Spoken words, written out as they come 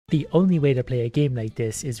The only way to play a game like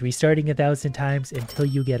this is restarting 1,000 times until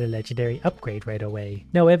you get a legendary upgrade right away.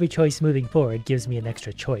 Now every choice moving forward gives me an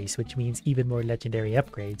extra choice, which means even more legendary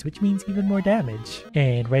upgrades, which means even more damage.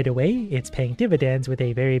 And right away, it's paying dividends with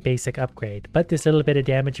a very basic upgrade, but this little bit of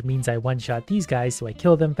damage means I one-shot these guys so I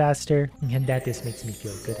kill them faster, and that just makes me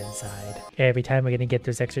feel good inside. Every time we're gonna get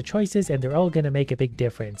those extra choices, and they're all gonna make a big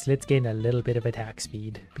difference. Let's gain a little bit of attack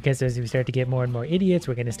speed. Because as we start to get more and more idiots,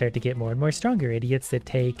 we're gonna start to get more and more stronger idiots that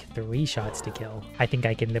take 3 shots to kill. I think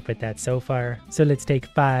I can live with that so far. So let's take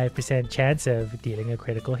 5% chance of dealing a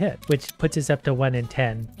critical hit, which puts us up to 1 in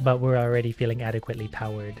 10, but we're already feeling adequately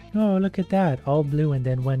powered. Oh, look at that, all blue and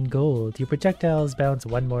then 1 gold. Your projectiles bounce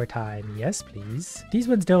 1 more time. Yes, please. These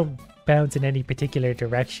ones don't bounce in any particular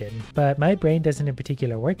direction, but my brain doesn't in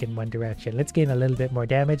particular work in one direction. Let's gain a little bit more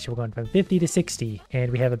damage. We're going from 50 to 60,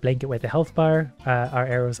 and we have a blanket with a health bar. Our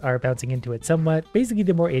arrows are bouncing into it somewhat. Basically,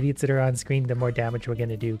 the more idiots that are on screen, the more damage we're going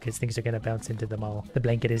to do because things are going to bounce into them all. The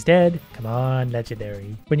blanket is dead. Come on,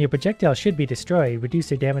 legendary. When your projectile should be destroyed, reduce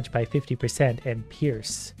their damage by 50% and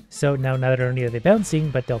pierce. So now not only are they bouncing,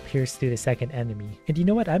 but they'll pierce through the second enemy. And you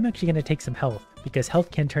know what? I'm actually going to take some health, because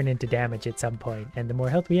health can turn into damage at some point, and the more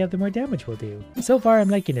health we have, the more damage we'll do. So far, I'm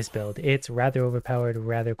liking this build. It's rather overpowered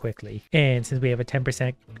rather quickly. And since we have a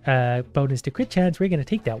 10% bonus to crit chance, we're going to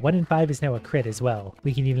take that. 1 in 5 is now a crit as well.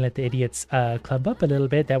 We can even let the idiots clump up a little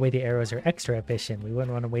bit. That way the arrows are extra efficient. We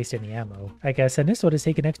wouldn't want to waste any ammo. I guess on this one, to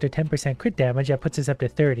take an extra 10% crit damage, that puts us up to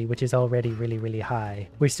 30, which is already really, really high.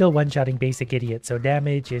 We're still one-shotting basic idiots, so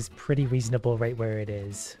damage is pretty reasonable right where it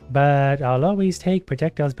is. But I'll always take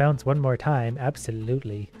projectiles bounce 1 more time.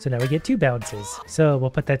 Absolutely. So now we get 2 bounces. So we'll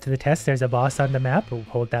put that to the test. There's a boss on the map. We'll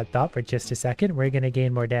hold that thought for just a second. We're going to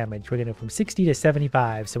gain more damage. We're going to from 60 to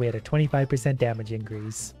 75. So we had a 25% damage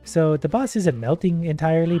increase. So the boss isn't melting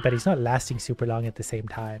entirely, but he's not lasting super long at the same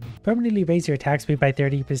time. Permanently raise your attack speed by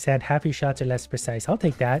 30%. Half your shots are less precise. I'll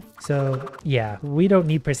take that. So yeah, we don't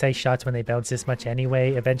need precise shots when they bounce this much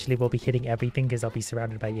anyway. Eventually we'll be hitting everything because I'll be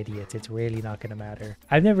surrounded by idiots. It's really not going to matter.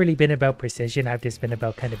 I've never really been about precision. I've just been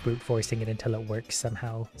about kind of brute forcing it until it works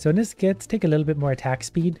somehow. So in this let's take a little bit more attack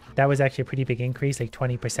speed. That was actually a pretty big increase, like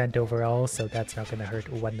 20% overall, so that's not going to hurt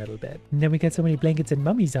one little bit. And then we got so many blankets and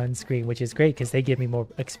mummies on screen, which is great because they give me more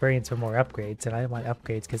experience for more upgrades, and I want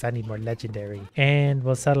upgrades because I need more legendary. And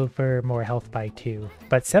we'll settle for more health by 2.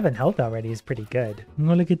 But 7 health already is pretty good.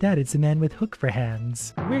 Oh, look at that, it's a man with hook for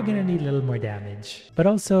hands. We're going to need a little more damage, but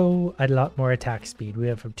also a lot more attack speed. We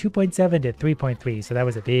went from 2.7 to 3.3, so that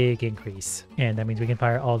was a big increase. And that means we can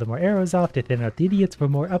fire all the more arrows off to thin out the idiots for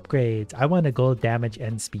more upgrades. I want a gold damage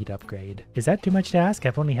and speed upgrade. Is that too much to ask?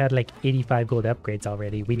 I've only had like 85 gold upgrades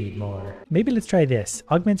already. We need more. Maybe let's try this.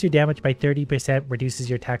 Augments your damage by 30%, reduces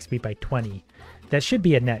your attack speed by 20. That should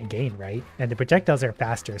be a net gain, right? And the projectiles are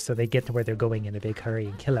faster, so they get to where they're going in a big hurry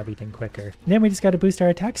and kill everything quicker. And then we just got to boost our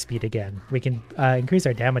attack speed again. We can increase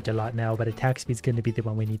our damage a lot now, but attack speed is going to be the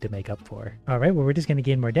one we need to make up for. All right, well, we're just going to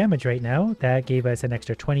gain more damage right now. That gave us an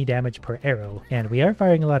extra 20 damage per arrow. And we are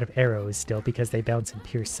firing a lot of arrows still because they bounce and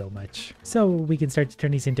pierce so much. So we can start to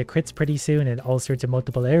turn these into crits pretty soon and all sorts of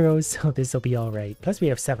multiple arrows, so this will be all right. Plus we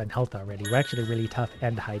have 7 health already. We're actually really tough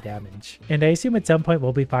and high damage. And I assume at some point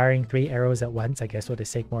we'll be firing 3 arrows at once. I guess we'll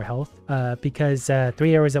just take more health because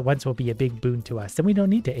 3 arrows at once will be a big boon to us. And we don't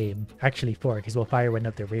need to aim. Actually 4, because we'll fire one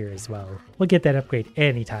up the rear as well. We'll get that upgrade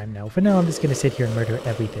anytime now. For now, I'm just going to sit here and murder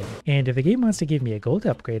everything. And if the game wants to give me a gold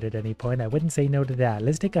upgrade at any point, I wouldn't say no to that.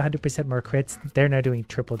 Let's take 100% more crits. They're now doing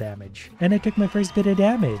triple damage. And I took my first bit of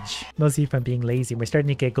damage. Mostly from being lazy. We're starting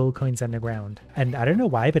to get gold coins on the ground. And I don't know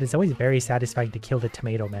why, but it's always very satisfying to kill the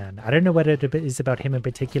tomato man. I don't know what it is about him in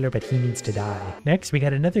particular, but he needs to die. Next, we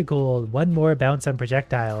got another gold. 1 more bounce on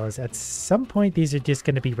projectiles. At some point, these are just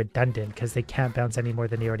going to be redundant because they can't bounce any more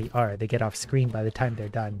than they already are. They get off screen by the time they're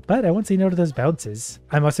done. But I won't say no to those bounces.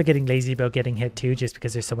 I'm also getting lazy about getting hit too, just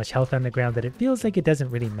because there's so much health on the ground that it feels like it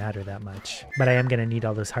doesn't really matter that much. But I am going to need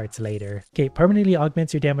all those hearts later. Okay, permanently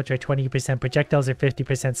augments your damage by 20%. Projectiles are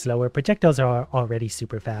 50% slower. Projectiles are already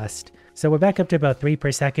super fast. So we're back up to about 3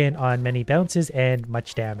 per second on many bounces and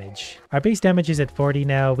much damage. Our base damage is at 40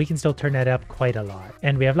 now. We can still turn that up quite a lot.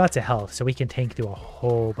 And we have lots of health, so we can tank through a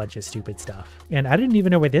whole bunch of stupid stuff. And I didn't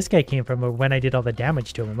even know where this guy came from or when I did all the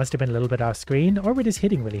damage to him. It must have been a little bit off screen, or we're just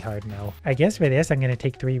hitting really hard now. I guess for this, I'm going to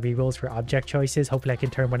take 3 rerolls for object choices. Hopefully I can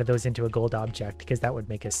turn one of those into a gold object, because that would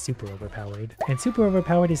make us super overpowered. And super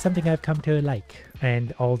overpowered is something I've come to like.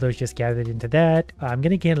 And all those just gathered into that. I'm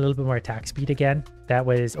going to gain a little bit more attack speed again. That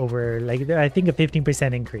was over like I think a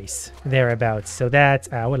 15% increase thereabouts. So that's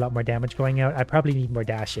a lot more damage going out. I probably need more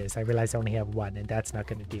dashes. I realize I only have one, and that's not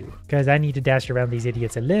going to do because I need to dash around these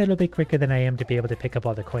idiots a little bit quicker than I am to be able to pick up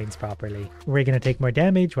all the coins properly. We're going to take more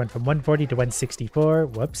damage, went from 140 to 164.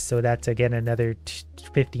 Whoops. So that's again another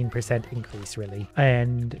 15% increase really.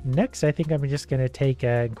 And next I think I'm just going to take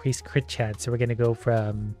increased crit chance. So we're going to go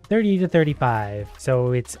from 30 to 35.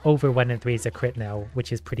 So it's over 1 in 3 is a crit now,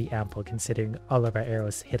 which is pretty ample considering all of our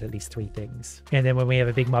arrows hit at least 3 things. And then when we have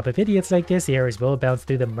a big mob of idiots like this, the arrows will bounce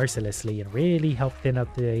through them mercilessly and really help thin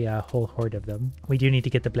out the whole horde of them. We do need to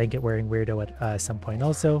get the blanket wearing weirdo at some point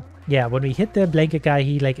also. Yeah, when we hit the blanket guy,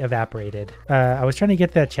 he like evaporated. I was trying to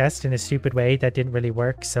get that chest in a stupid way that didn't really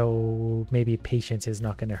work, so maybe patience is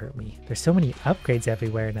not going to hurt me. There's so many upgrades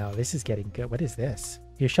everywhere now. This is getting good. What is this?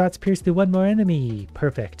 Your shots pierce through 1 more enemy.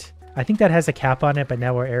 Perfect. I think that has a cap on it, but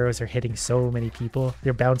now our arrows are hitting so many people.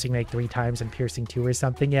 They're bouncing like 3 times and piercing 2 or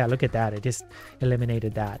something. Yeah, look at that. It just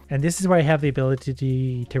eliminated that. And this is where I have the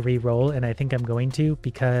ability to re-roll, and I think I'm going to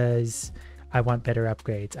because I want better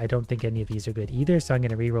upgrades. I don't think any of these are good either, so I'm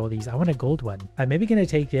going to re-roll these. I want a gold one. I'm maybe going to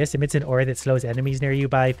take this. Emits an aura that slows enemies near you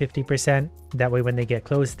by 50%. That way when they get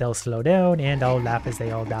close, they'll slow down, and I'll laugh as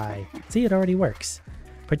they all die. See, it already works.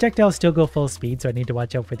 Projectiles still go full speed, so I need to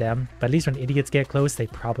watch out for them. But at least when idiots get close, they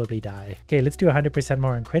probably die. Okay, let's do 100%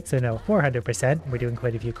 more on crits. So no, 400%. We're doing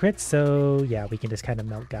quite a few crits, so yeah, we can just kind of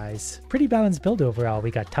melt guys. Pretty balanced build overall.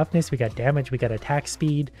 We got toughness, we got damage, we got attack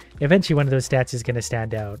speed. Eventually one of those stats is going to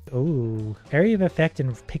stand out. Ooh, area of effect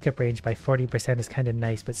and pickup range by 40% is kind of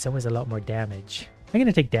nice, but so is a lot more damage. I'm going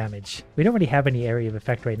to take damage. We don't really have any area of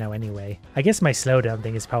effect right now anyway. I guess my slowdown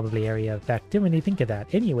thing is probably area of effect. Didn't really think of that.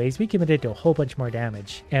 Anyways, we committed to a whole bunch more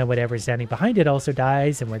damage. And whatever's standing behind it also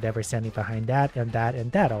dies, and whatever's standing behind that and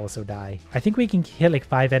that also die. I think we can hit like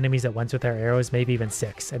 5 enemies at once with our arrows, maybe even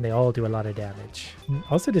 6, and they all do a lot of damage.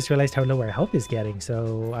 Also just realized how low our health is getting,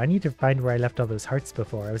 so I need to find where I left all those hearts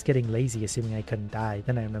before. I was getting lazy assuming I couldn't die.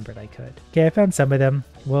 Then I remembered I could. Okay, I found some of them.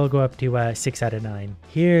 We'll go up to 6 out of 9.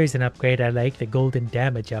 Here's an upgrade I like, the golden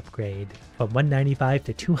damage upgrade from 195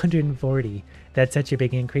 to 240. That's such a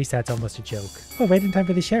big increase, that's almost a joke. Oh, right in time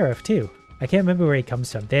for the sheriff too. I can't remember where he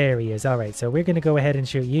comes from. There he is. All right, so we're going to go ahead and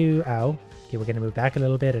shoot you. Ow. Okay, we're going to move back a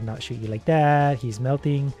little bit and not shoot you like that. He's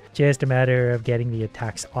melting. Just a matter of getting the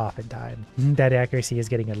attacks off in time. That accuracy is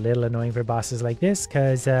getting a little annoying for bosses like this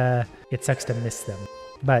because it sucks to miss them.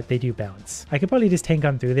 But they do bounce. I could probably just tank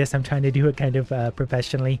on through this. I'm trying to do it kind of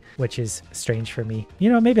professionally, which is strange for me.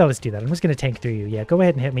 You know, maybe I'll just do that. I'm just going to tank through you. Yeah, go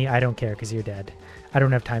ahead and hit me. I don't care because you're dead. I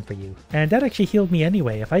don't have time for you. And that actually healed me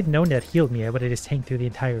anyway. If I'd known that healed me, I would have just tanked through the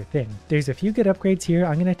entire thing. There's a few good upgrades here.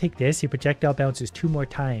 I'm going to take this. Your projectile bounces 2 more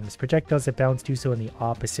times. Projectiles that bounce do so in the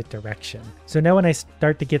opposite direction. So now when I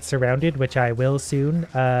start to get surrounded, which I will soon,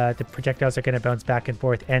 the projectiles are going to bounce back and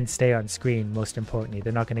forth and stay on screen, most importantly.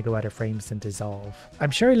 They're not going to go out of frames and dissolve.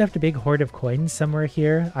 I'm sure I left a big hoard of coins somewhere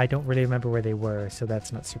here. I don't really remember where they were, so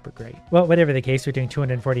that's not super great. Well, whatever the case, we're doing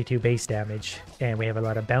 242 base damage, and we have a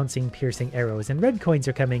lot of bouncing, piercing arrows, and red coins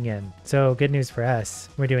are coming in. So good news for us.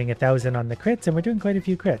 We're doing 1,000 on the crits, and we're doing quite a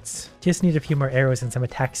few crits. Just need a few more arrows and some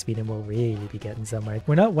attack speed, and we'll really be getting somewhere.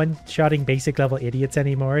 We're not one-shotting basic level idiots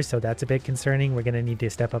anymore, so that's a bit concerning. We're going to need to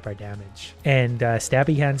step up our damage. And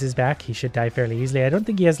Stabby Hands is back. He should die fairly easily. I don't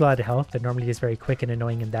think he has a lot of health. They're normally just very quick and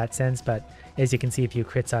annoying in that sense, but as you can see, a few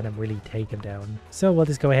crits on him really take him down. So we'll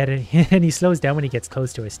just go ahead and he slows down when he gets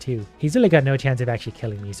close to us too. He's really got no chance of actually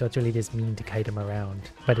killing me, so it's really just mean to kite him around,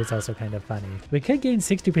 but it's also kind of funny. We could gain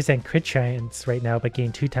 60% crit chance right now, but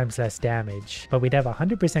gain 2 times less damage, but we'd have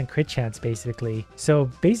 100% crit chance basically. So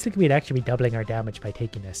basically we'd actually be doubling our damage by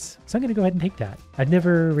taking this. So I'm going to go ahead and take that. I've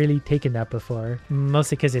never really taken that before,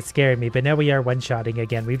 mostly because it scared me, but now we are one-shotting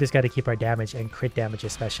again. We've just got to keep our damage and crit damage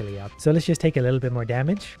especially up. So let's just take a little bit more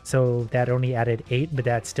damage. So that only added 8, but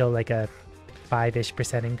that's still like a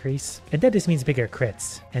 5-ish% increase. And that just means bigger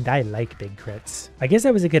crits. And I like big crits. I guess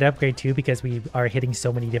that was a good upgrade too because we are hitting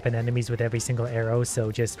so many different enemies with every single arrow.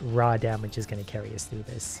 So just raw damage is going to carry us through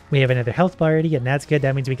this. We have another health bar already and that's good.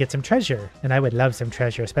 That means we get some treasure. And I would love some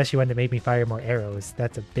treasure, especially when to make me fire more arrows.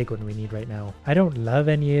 That's a big one we need right now. I don't love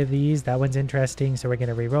any of these. That one's interesting. So we're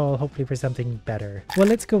going to reroll hopefully for something better. Well,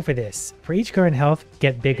 let's go for this. For each current health,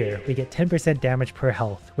 get bigger. We get 10% damage per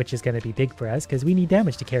health, which is going to be big for us because we need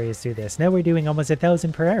damage to carry us through this. Now we're doing almost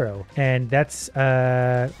 1,000 per arrow, and that's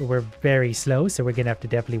we're very slow, so we're gonna have to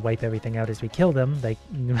definitely wipe everything out as we kill them, like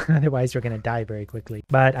otherwise we're gonna die very quickly.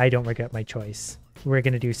 But I don't regret my choice. We're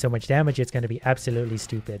going to do so much damage, it's going to be absolutely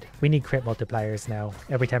stupid. We need crit multipliers now.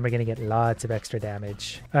 Every time we're going to get lots of extra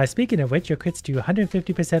damage. Speaking of which, your crits do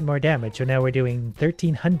 150% more damage, so now we're doing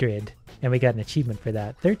 1,300, and we got an achievement for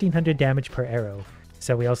that. 1,300 damage per arrow.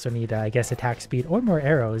 So we also need, I guess, attack speed or more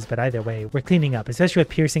arrows, but either way, we're cleaning up, especially with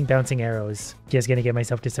piercing, bouncing arrows. Just gonna get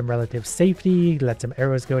myself to some relative safety, let some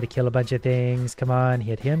arrows go to kill a bunch of things. Come on,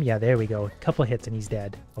 hit him. Yeah, there we go. Couple hits and he's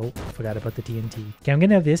dead. Oh, forgot about the TNT. Okay, I'm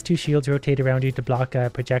gonna have this 2 shields rotate around you to block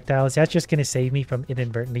projectiles. That's just gonna save me from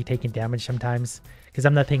inadvertently taking damage sometimes, because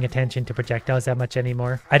I'm not paying attention to projectiles that much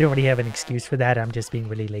anymore. I don't really have an excuse for that. I'm just being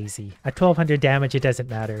really lazy. At 1200 damage, it doesn't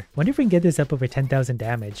matter. Wonder if we can get this up over 10,000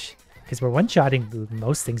 damage, because we're one-shotting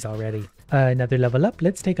most things already. Another level up.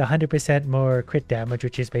 Let's take 100% more crit damage,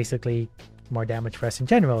 which is basically more damage for us in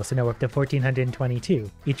general. So now we're up to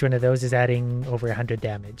 1422. Each one of those is adding over 100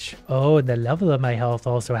 damage. Oh, and the level of my health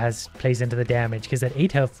also plays into the damage, because at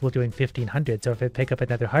 8 health we're doing 1500. So if I pick up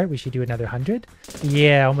another heart, we should do another 100.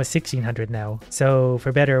 Yeah, almost 1600 now. So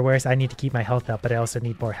for better or worse, I need to keep my health up, but I also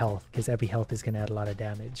need more health, because every health is going to add a lot of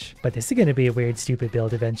damage. But this is going to be a weird stupid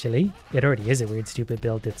build eventually. It already is a weird stupid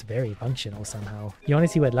build that's very functional somehow. You want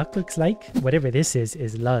to see what luck looks like? Whatever this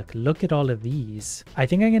is luck. Look at all of these. I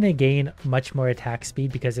think I'm going to gain much more attack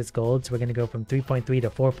speed because it's gold, so we're going to go from 3.3 to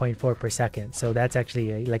 4.4 per second. So that's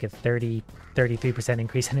actually like a 33%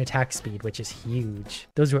 increase in attack speed, which is huge.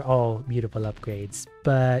 Those were all beautiful upgrades,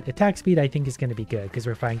 but attack speed I think is going to be good because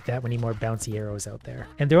we're finding that many more bouncy arrows out there,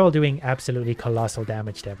 and they're all doing absolutely colossal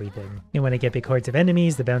damage to everything. And when I get big hordes of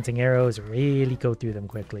enemies, the bouncing arrows really go through them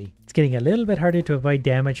quickly. It's getting a little bit harder to avoid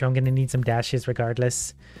damage, so I'm going to need some dashes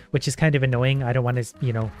regardless, which is kind of annoying. I don't want to,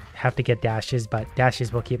 you know, have to get dashes, but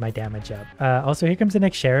dashes will keep my damage up. Also, here comes the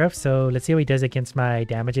next sheriff, so let's see how he does against my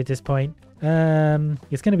damage at this point.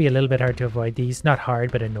 It's going to be a little bit hard to avoid these. Not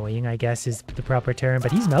hard, but annoying, I guess, is the proper term.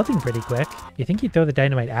 But he's melting pretty quick. You think he'd throw the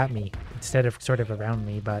dynamite at me instead of sort of around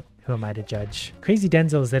me, but who am I to judge? Crazy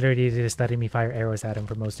Denzel is literally just letting me fire arrows at him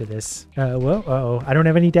for most of this. Whoa, uh-oh. I don't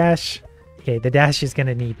have any dash. Okay, the dash is going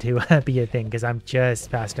to need to be a thing because I'm just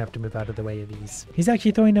fast enough to move out of the way of these. He's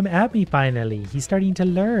actually throwing them at me finally. He's starting to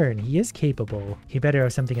learn. He is capable. He better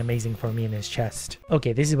have something amazing for me in his chest.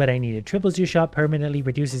 Okay, this is what I needed. Triples your shot permanently,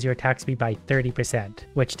 reduces your attack speed by 30%,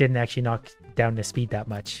 which didn't actually knock down the speed that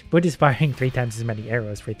much. We're just firing 3 times as many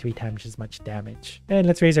arrows for 3 times as much damage. And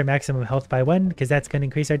let's raise our maximum health by 1 because that's going to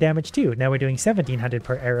increase our damage too. Now we're doing 1700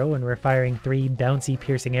 per arrow and we're firing 3 bouncy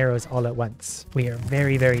piercing arrows all at once. We are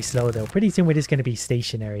very, very slow though. Pretty soon we're just going to be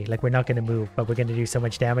stationary. Like we're not going to move, but we're going to do so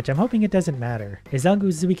much damage. I'm hoping it doesn't matter. As long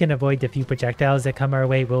as we can avoid the few projectiles that come our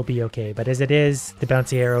way, we'll be okay. But as it is, the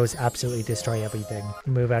bouncy arrows absolutely destroy everything.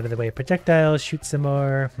 Move out of the way of projectiles, shoot some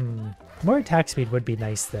more. More attack speed would be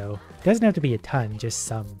nice though. It doesn't have to be a ton, just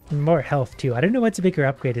some. More health too. I don't know what's a bigger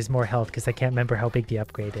upgrade is more health because I can't remember how big the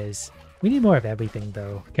upgrade is. We need more of everything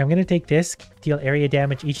though. Okay, I'm going to take this. Deal area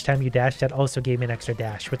damage each time you dash. That also gave me an extra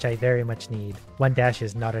dash, which I very much need. 1 dash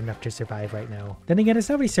is not enough to survive right now. Then again, it's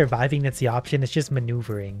not really surviving that's the option. It's just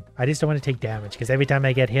maneuvering. I just don't want to take damage because every time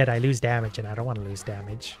I get hit, I lose damage and I don't want to lose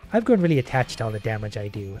damage. I've grown really attached to all the damage I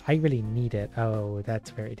do. I really need it. Oh,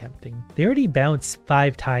 that's very tempting. They already bounce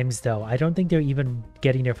 5 times though. I don't think they're even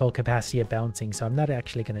getting their full capacity of bouncing, so I'm not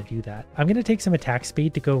actually going to do that. I'm going to take some attack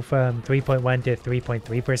speed to go from 3.1 to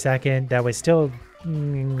 3.3 per second. That was still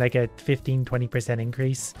like a 15-20%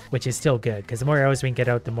 increase, which is still good because the more arrows we can get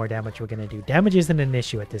out, the more damage we're going to do. Damage isn't an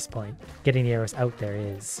issue at this point. Getting the arrows out there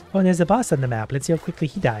is. Oh, and there's a boss on the map. Let's see how quickly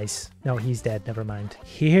he dies. No, he's dead. Never mind.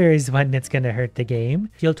 Here's one that's going to hurt the game.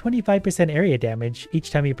 Deal 25% area damage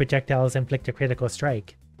each time your projectiles inflict a critical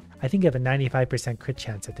strike. I think I have a 95% crit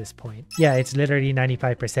chance at this point. Yeah, it's literally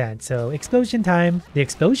 95%. So explosion time. The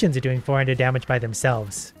explosions are doing 400 damage by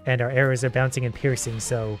themselves. And our arrows are bouncing and piercing.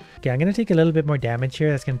 So, okay, I'm going to take a little bit more damage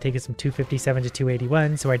here. That's going to take us from 257 to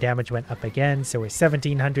 281. So our damage went up again. So we're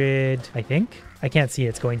 1700, I think. I can't see,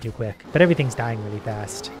 it's going too quick, but everything's dying really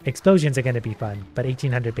fast. Explosions are going to be fun, but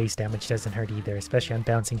 1800 base damage doesn't hurt either, especially on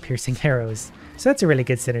bouncing piercing arrows. So that's a really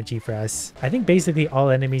good synergy for us. I think basically all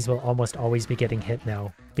enemies will almost always be getting hit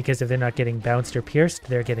now, because if they're not getting bounced or pierced,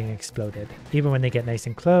 they're getting exploded. Even when they get nice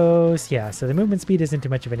and close, yeah, so the movement speed isn't too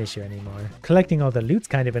much of an issue anymore. Collecting all the loot's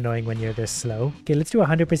kind of annoying when you're this slow. Okay, let's do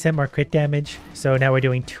 100% more crit damage. So now we're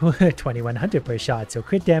doing 2100 per shot, so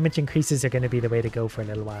crit damage increases are going to be the way to go for a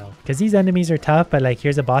little while. Because these enemies are tough, but like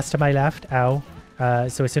here's a boss to my left. Ow.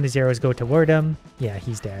 So as soon as arrows go toward him, yeah,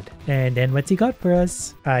 he's dead. And then what's he got for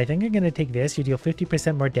us? I think I'm going to take this. You deal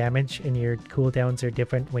 50% more damage and your cooldowns are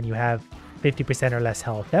different when you have 50% or less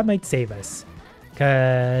health. That might save us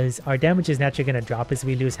because our damage is naturally going to drop as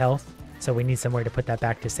we lose health. So we need somewhere to put that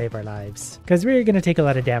back to save our lives. Because we're going to take a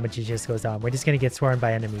lot of damage as it just goes on. We're just going to get swarmed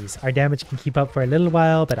by enemies. Our damage can keep up for a little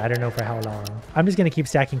while, but I don't know for how long. I'm just going to keep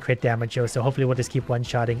stacking crit damage though, so hopefully we'll just keep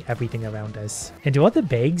one-shotting everything around us. And do all the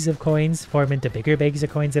bags of coins form into bigger bags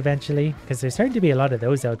of coins eventually? Because there's starting to be a lot of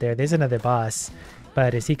those out there. There's another boss.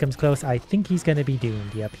 But as he comes close, I think he's going to be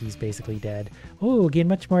doomed. Yep, he's basically dead. Oh, gain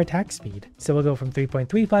much more attack speed. So we'll go from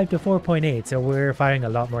 3.35 to 4.8. So we're firing a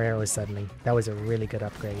lot more arrows suddenly. That was a really good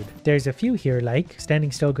upgrade. There's a few here like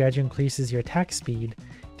standing still gradually increases your attack speed.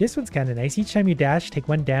 This one's kind of nice. Each time you dash, take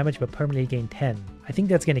 1 damage but permanently gain 10. I think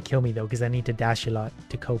that's going to kill me though because I need to dash a lot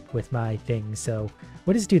to cope with my thing. So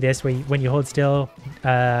we'll just do this where when you hold still,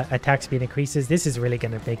 attack speed increases. This is really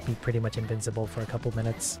going to make me pretty much invincible for a couple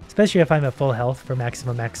minutes, especially if I'm at full health for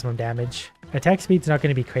maximum damage. Attack speed's not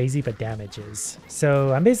going to be crazy, but damage is.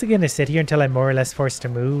 So I'm basically going to sit here until I'm more or less forced to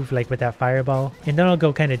move, like with that fireball. And then I'll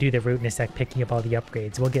go kind of do the route in a sec, picking up all the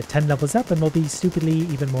upgrades. We'll get 10 levels up and we'll be stupidly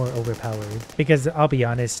even more overpowered. Because I'll be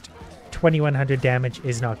honest, 2100 damage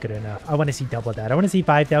is not good enough. I want to see double that. I want to see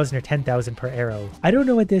 5,000 or 10,000 per arrow. I don't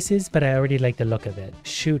know what this is, but I already like the look of it.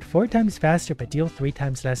 Shoot 4 times faster, but deal 3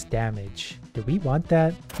 times less damage. Do we want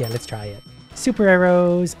that? Yeah, let's try it. Super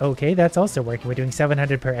arrows. Okay, that's also working. We're doing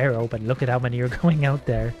 700 per arrow, but look at how many are going out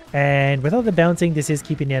there. And with all the bouncing, this is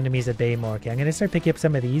keeping the enemies at bay more. Okay, I'm going to start picking up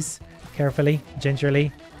some of these carefully,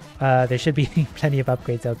 gingerly. There should be plenty of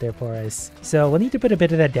upgrades out there for us. So we'll need to put a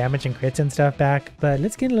bit of that damage and crits and stuff back, but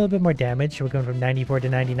let's get a little bit more damage. We're going from 94 to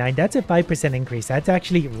 99. That's a 5% increase. That's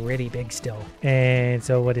actually really big still. And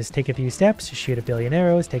so we'll just take a few steps, shoot a billion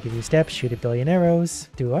arrows, take a few steps, shoot a billion arrows.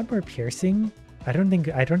 Do we want more piercing? I don't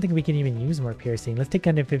think we can even use more piercing. Let's take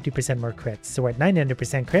 150% more crits. So we're at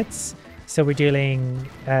 900% crits. So we're dealing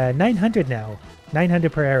 900 now.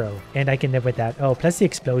 900 per arrow, and I can live with that. Oh, plus the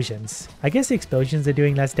explosions. I guess the explosions are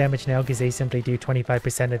doing less damage now because they simply do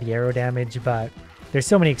 25% of the arrow damage, but there's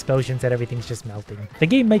so many explosions that everything's just melting. The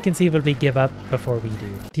game might conceivably give up before we do.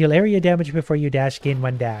 Deal area damage before you dash, gain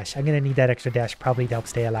 1 dash. I'm going to need that extra dash probably to help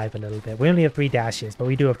stay alive a little bit. We only have 3 dashes, but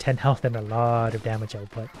we do have 10 health and a lot of damage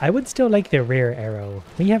output. I would still like the rear arrow.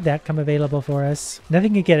 We have that come available for us.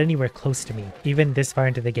 Nothing can get anywhere close to me. Even this far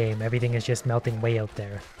into the game, everything is just melting way out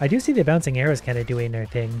there. I do see the bouncing arrows kind of doing their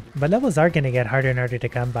thing, but levels are going to get harder and harder to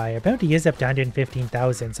come by. Our bounty is up to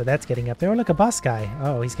 115,000, so that's getting up there. Oh, look, a boss guy.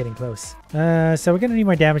 Oh, he's getting close. So we're going to need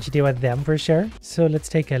more damage to deal with them for sure. So let's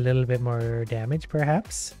take a little bit more damage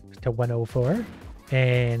perhaps to 104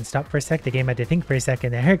 and stop for a sec. The game had to think for a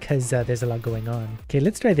second there because there's a lot going on. Okay,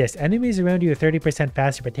 let's try this. Enemies around you are 30%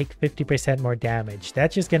 faster but take 50% more damage.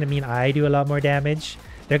 That's just going to mean I do a lot more damage.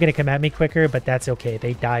 They're going to come at me quicker, but that's okay.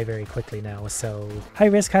 They die very quickly now, so high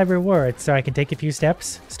risk, high reward. So I can take a few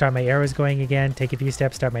steps, start my arrows going again, take a few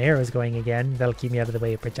steps, start my arrows going again. That'll keep me out of the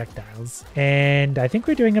way of projectiles. And I think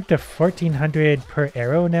we're doing up to 1400 per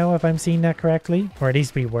arrow now, if I'm seeing that correctly. Or at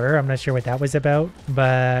least we were. I'm not sure what that was about,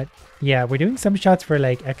 but yeah, we're doing some shots for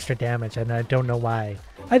like extra damage, and I don't know why.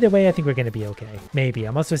 Either way, I think we're going to be okay. Maybe.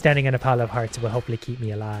 I'm also standing on a pile of hearts, so will hopefully keep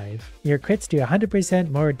me alive. Your crits do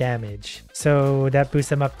 100% more damage. So that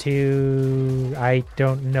boosts them up to... I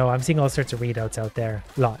don't know. I'm seeing all sorts of readouts out there.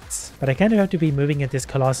 Lots. But I kind of have to be moving at this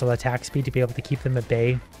colossal attack speed to be able to keep them at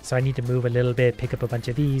bay. So I need to move a little bit, pick up a bunch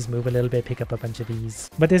of these, move a little bit, pick up a bunch of these.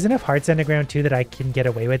 But there's enough hearts on the ground too that I can get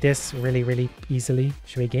away with this really, really easily.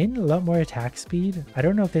 Should we gain a lot more attack speed? I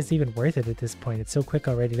don't know if it's even worth it at this point. It's so quick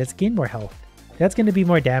already. Let's gain more health. That's going to be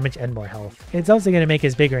more damage and more health. It's also going to make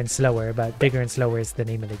us bigger and slower, but bigger and slower is the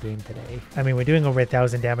name of the game today. I mean, we're doing over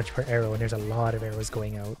 1,000 damage per arrow, and there's a lot of arrows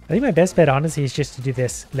going out. I think my best bet, honestly, is just to do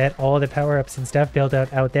this. Let all the power-ups and stuff build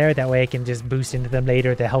out there. That way I can just boost into them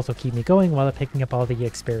later. The health will keep me going while I'm picking up all the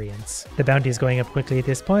experience. The bounty is going up quickly at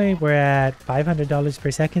this point. We're at $500 per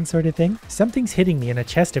second sort of thing. Something's hitting me, and a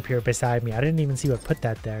chest appeared beside me. I didn't even see what put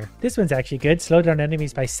that there. This one's actually good. Slow down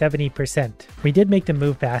enemies by 70%. We did make them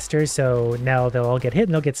move faster, so now they'll all get hit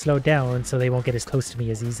and they'll get slowed down, so they won't get as close to me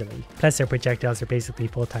as easily. Plus their projectiles are basically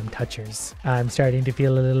full-time touchers. I'm starting to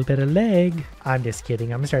feel a little bit of lag. I'm just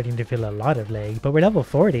kidding. I'm starting to feel a lot of lag, but we're level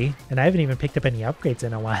 40 and I haven't even picked up any upgrades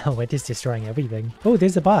in a while. We're just destroying everything. Oh,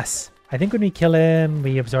 there's a boss. I think when we kill him,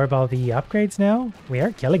 we absorb all the upgrades now. We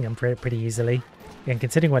are killing him pretty easily. And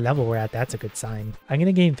considering what level we're at, that's a good sign. I'm going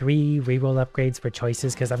to gain 3 reroll upgrades for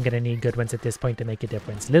choices because I'm going to need good ones at this point to make a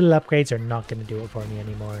difference. Little upgrades are not going to do it for me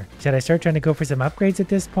anymore. Should I start trying to go for some upgrades at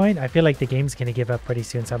this point? I feel like the game's going to give up pretty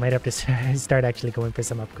soon, so I might have to start actually going for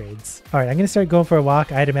some upgrades. Alright, I'm going to start going for a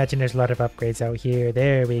walk. I'd imagine there's a lot of upgrades out here.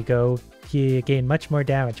 There we go. You gain much more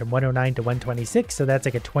damage from 109 to 126, so that's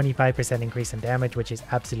like a 25% increase in damage, which is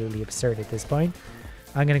absolutely absurd at this point.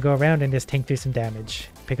 I'm going to go around and just tank through some damage,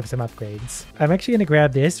 pick up some upgrades. I'm actually going to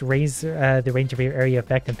grab this, raise the range of your area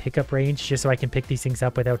effect and pick up range just so I can pick these things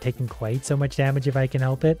up without taking quite so much damage if I can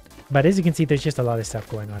help it. But as you can see, there's just a lot of stuff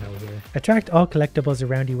going on over here. Attract all collectibles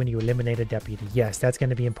around you when you eliminate a deputy. Yes, that's going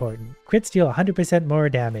to be important. Crits deal 100% more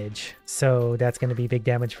damage. So that's going to be big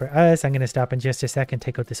damage for us. I'm going to stop in just a second,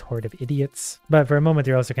 take out this horde of idiots. But for a moment,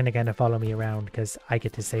 they're also going to kind of follow me around because I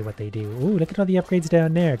get to say what they do. Ooh, look at all the upgrades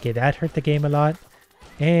down there. Okay, that hurt the game a lot.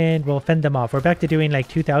 And we'll fend them off. We're back to doing like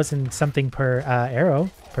 2,000 something per arrow,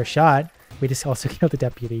 per shot. We just also killed the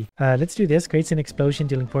deputy. Let's do this. Creates an explosion,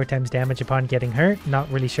 dealing 4 times damage upon getting hurt.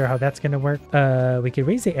 Not really sure how that's going to work. We could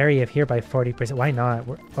raise the area of here by 40%. Why not?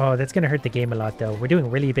 Oh, that's going to hurt the game a lot though. We're doing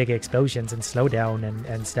really big explosions and slowdown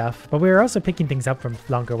and stuff. But we're also picking things up from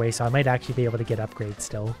longer ways, so I might actually be able to get upgrades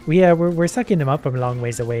still. We're sucking them up from a long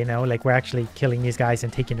ways away now. Like we're actually killing these guys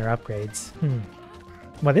and taking their upgrades.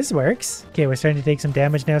 Well, this works. Okay, we're starting to take some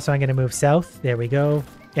damage now, so I'm going to move south. There we go.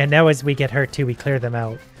 And now as we get hurt too, we clear them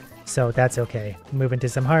out. So that's okay. Move into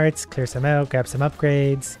some hearts, clear some out, grab some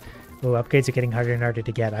upgrades. Oh, upgrades are getting harder and harder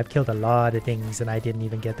to get. I've killed a lot of things and I didn't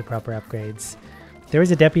even get the proper upgrades. There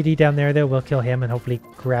is a deputy down there though. We'll kill him and hopefully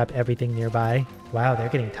grab everything nearby. Wow, they're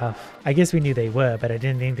getting tough. I guess we knew they would, but I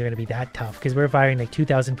didn't think they're going to be that tough because we're firing like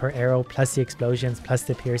 2,000 per arrow, plus the explosions, plus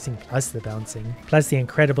the piercing, plus the bouncing, plus the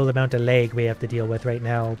incredible amount of lag we have to deal with right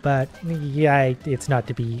now. But yeah, it's not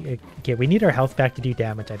to be... Okay, we need our health back to do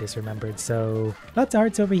damage, I just remembered. So lots of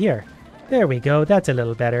hearts over here. There we go. That's a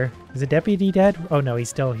little better. Is the deputy dead? Oh no,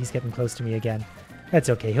 he's getting close to me again. That's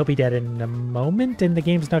okay. He'll be dead in a moment, and the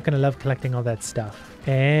game's not going to love collecting all that stuff.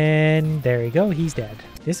 And there we go. He's dead.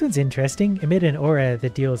 This one's interesting. Emit an aura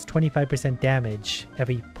that deals 25% damage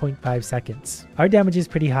every 0.5 seconds. Our damage is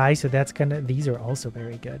pretty high, so that's gonna... These are also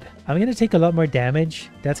very good. I'm going to take a lot more damage.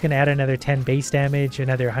 That's going to add another 10 base damage,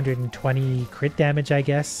 another 120 crit damage, I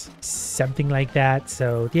guess. Something like that.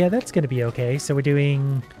 So yeah, that's going to be okay. So we're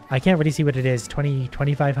doing... I can't really see what it is,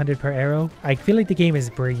 2,500 per arrow. I feel like the game is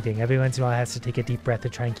breathing. Every once in a while it has to take a deep breath to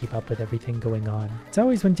try and keep up with everything going on. It's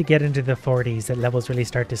always when you get into the 40s that levels really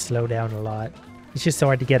start to slow down a lot. It's just so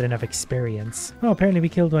hard to get enough experience. Oh, apparently we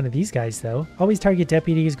killed one of these guys though. Always target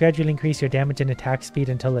deputies, gradually increase your damage and attack speed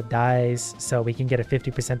until it dies. So we can get a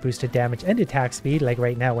 50% boosted damage and attack speed, like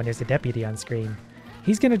right now when there's a deputy on screen.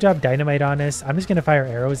 He's going to drop dynamite on us. I'm just going to fire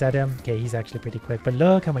arrows at him. Okay, he's actually pretty quick. But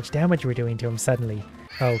look how much damage we're doing to him suddenly.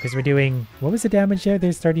 Oh, because we're doing... What was the damage there?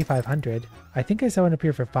 There's 3,500. I think I saw one up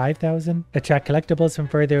here for 5,000. Attract collectibles from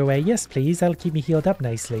further away. Yes, please. That'll keep me healed up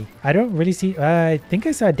nicely. I don't really see... I think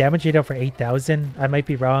I saw a damage rate out for 8,000. I might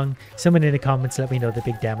be wrong. Someone in the comments let me know the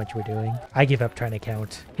big damage we're doing. I give up trying to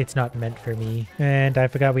count. It's not meant for me. And I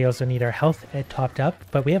forgot we also need our health topped up,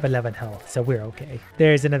 but we have 11 health, so we're okay.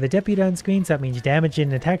 There's another deputy on screen, so that means damage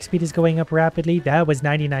and attack speed is going up rapidly. That was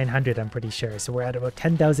 9,900, I'm pretty sure. So we're at about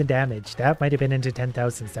 10,000 damage. That might have been into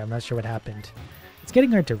 10,000, so I'm not sure what happened. It's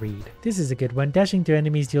getting hard to read. This is a good one. Dashing through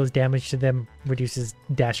enemies deals damage to them, reduces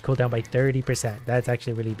dash cooldown by 30%. That's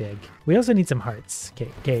actually really big. We also need some hearts.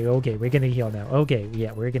 Okay, we're gonna heal now. Okay,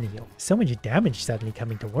 yeah, we're gonna heal. So much damage suddenly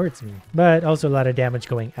coming towards me, but also a lot of damage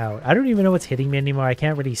going out. I don't even know what's hitting me anymore. I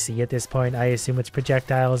can't really see at this point. I assume it's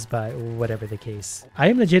projectiles, but whatever the case. I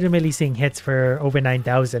am legitimately seeing hits for over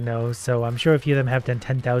 9,000 though, so I'm sure a few of them have done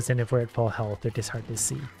 10,000 if we're at full health. They're just hard to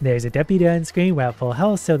see. There's a deputy on screen. We're at full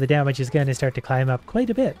health, so the damage is gonna start to climb up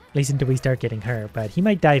quite a bit, at least until we start getting hurt, but he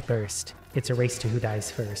might die first. It's a race to who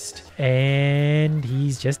dies first. And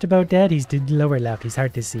he's just about dead. He's to the lower left. He's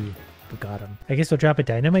hard to see. We got him. I guess we'll drop a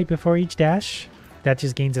dynamite before each dash. That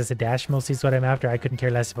just gains us a dash mostly is what I'm after. I couldn't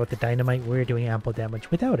care less about the dynamite. We're doing ample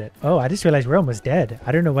damage without it. Oh, I just realized we're almost dead.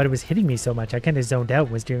 I don't know what was hitting me so much. I kind of zoned out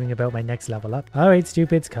and was dreaming about my next level up. Alright,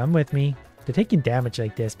 stupids, come with me. They're taking damage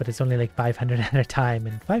like this, but it's only like 500 at a time,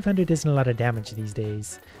 and 500 isn't a lot of damage these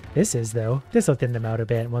days. This is, though. This will thin them out a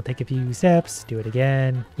bit. We'll take a few steps, do it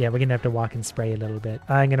again. Yeah, we're gonna have to walk and spray a little bit.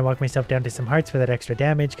 I'm gonna walk myself down to some hearts for that extra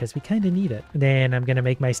damage, because we kind of need it. Then I'm gonna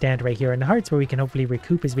make my stand right here in the hearts, where we can hopefully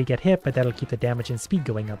recoup as we get hit, but that'll keep the damage and speed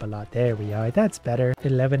going up a lot. There we are. That's better.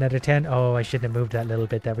 11 out of 10. Oh, I shouldn't have moved that little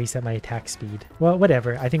bit. That reset my attack speed. Well,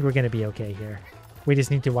 whatever. I think we're gonna be okay here. We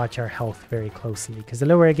just need to watch our health very closely, because the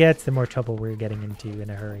lower it gets, the more trouble we're getting into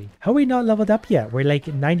in a hurry. How are we not leveled up yet? We're like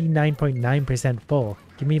 99.9% full.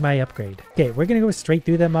 Give me my upgrade. Okay, we're gonna go straight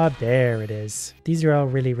through the mob. There it is. These are all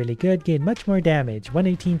really, really good. Gain much more damage.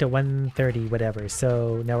 118 to 130, whatever.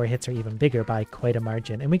 So now our hits are even bigger by quite a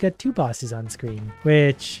margin. And we got 2 bosses on screen,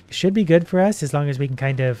 which should be good for us as long as we can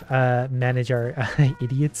kind of manage our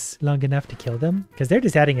idiots long enough to kill them. Because they're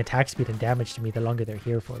just adding attack speed and damage to me the longer they're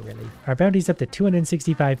here for, really. Our bounty's up to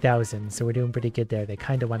 265,000, so we're doing pretty good there. They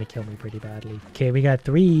kind of want to kill me pretty badly. Okay, we got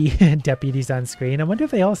 3 deputies on screen. I wonder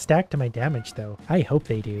if they all stack to my damage, though. I hope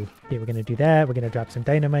they do. Okay, we're going to do that. We're going to drop some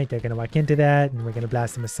dynamite. They're going to walk into that, and we're going to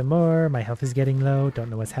blast them with some more. My health is getting low. Don't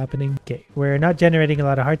know what's happening. Okay, we're not generating a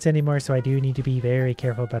lot of hearts anymore, so I do need to be very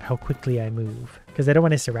careful about how quickly I move. Because I don't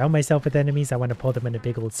want to surround myself with enemies. I want to pull them in a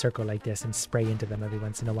big old circle like this and spray into them every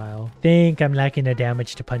once in a while. Think I'm lacking the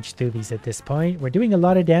damage to punch through these at this point. We're doing a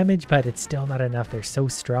lot of damage, but it's still not enough. They're so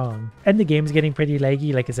strong. And the game's getting pretty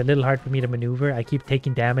laggy. Like, it's a little hard for me to maneuver. I keep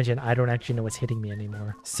taking damage and I don't actually know what's hitting me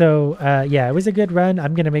anymore. So, yeah, it was a good run.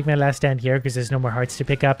 I'm going to make my last stand here because there's no more hearts to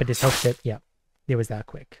pick up and just hope that, yeah, it was that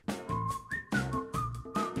quick.